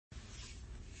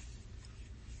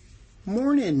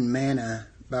Morning Manna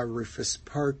by Rufus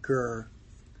Parker,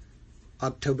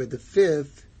 October the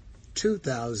 5th,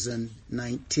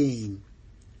 2019.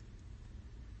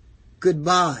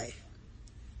 Goodbye.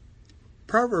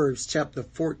 Proverbs chapter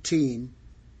 14,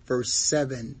 verse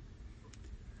 7.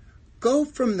 Go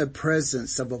from the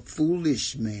presence of a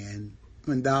foolish man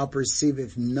when thou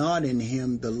perceivest not in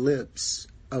him the lips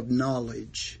of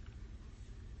knowledge.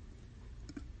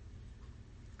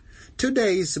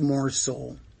 Today's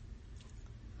morsel.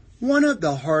 One of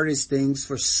the hardest things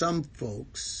for some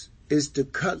folks is to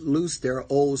cut loose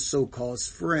their old so-called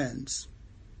friends.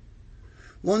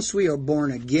 Once we are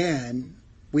born again,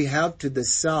 we have to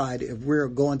decide if we're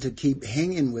going to keep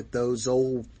hanging with those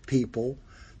old people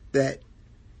that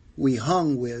we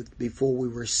hung with before we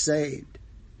were saved.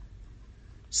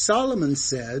 Solomon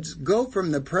says, go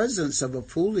from the presence of a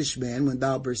foolish man when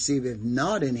thou perceivest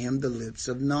not in him the lips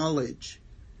of knowledge.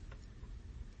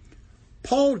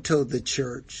 Paul told the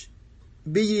church,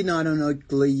 be ye not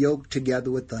unequally yoked together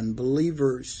with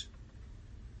unbelievers.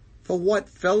 For what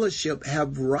fellowship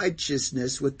have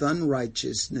righteousness with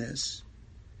unrighteousness?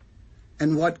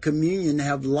 And what communion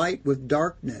have light with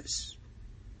darkness?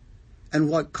 And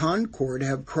what concord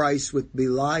have Christ with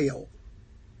Belial?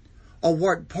 Or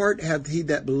what part hath he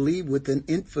that believed with an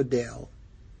infidel?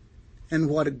 And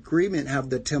what agreement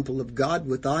have the temple of God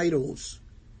with idols?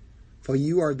 For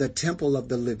you are the temple of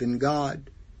the living God.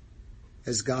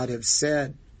 As God hath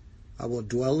said, I will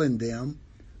dwell in them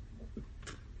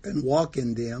and walk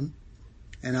in them,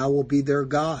 and I will be their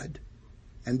God,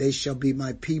 and they shall be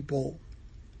my people.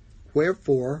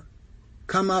 Wherefore,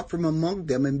 come out from among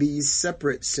them and be ye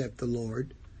separate, saith the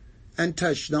Lord, and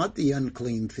touch not the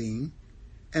unclean thing,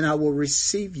 and I will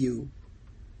receive you,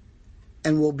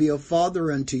 and will be a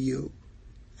father unto you,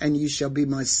 and you shall be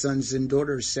my sons and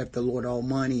daughters, saith the Lord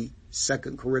Almighty.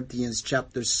 2 Corinthians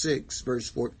chapter 6, verse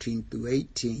 14 through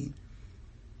 18.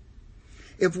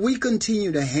 If we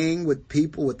continue to hang with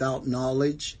people without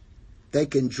knowledge, they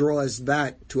can draw us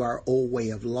back to our old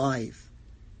way of life.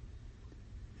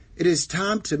 It is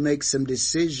time to make some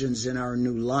decisions in our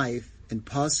new life and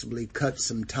possibly cut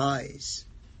some ties.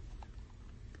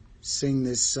 Sing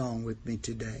this song with me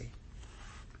today.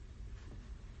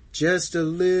 Just a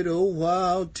little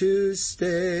while to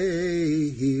stay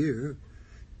here.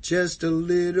 Just a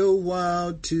little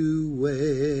while to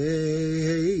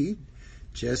wait,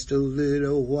 just a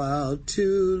little while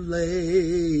to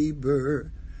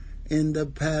labor in the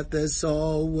path that's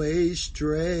always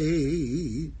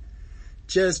straight,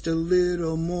 just a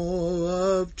little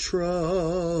more of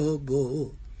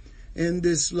trouble in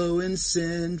this low and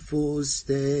sinful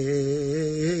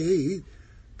state,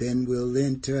 then we'll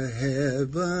enter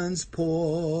heaven's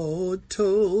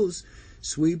portals,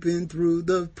 sweeping through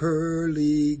the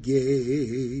pearly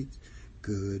gates.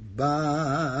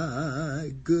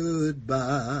 Goodbye,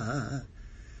 goodbye,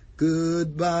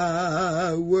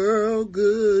 goodbye, world,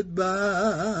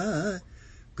 goodbye,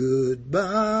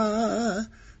 goodbye,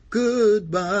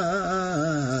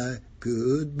 goodbye,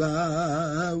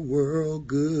 goodbye, world,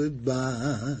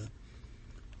 goodbye.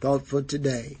 Thought for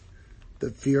today, the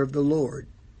fear of the Lord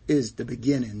is the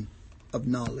beginning of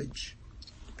knowledge.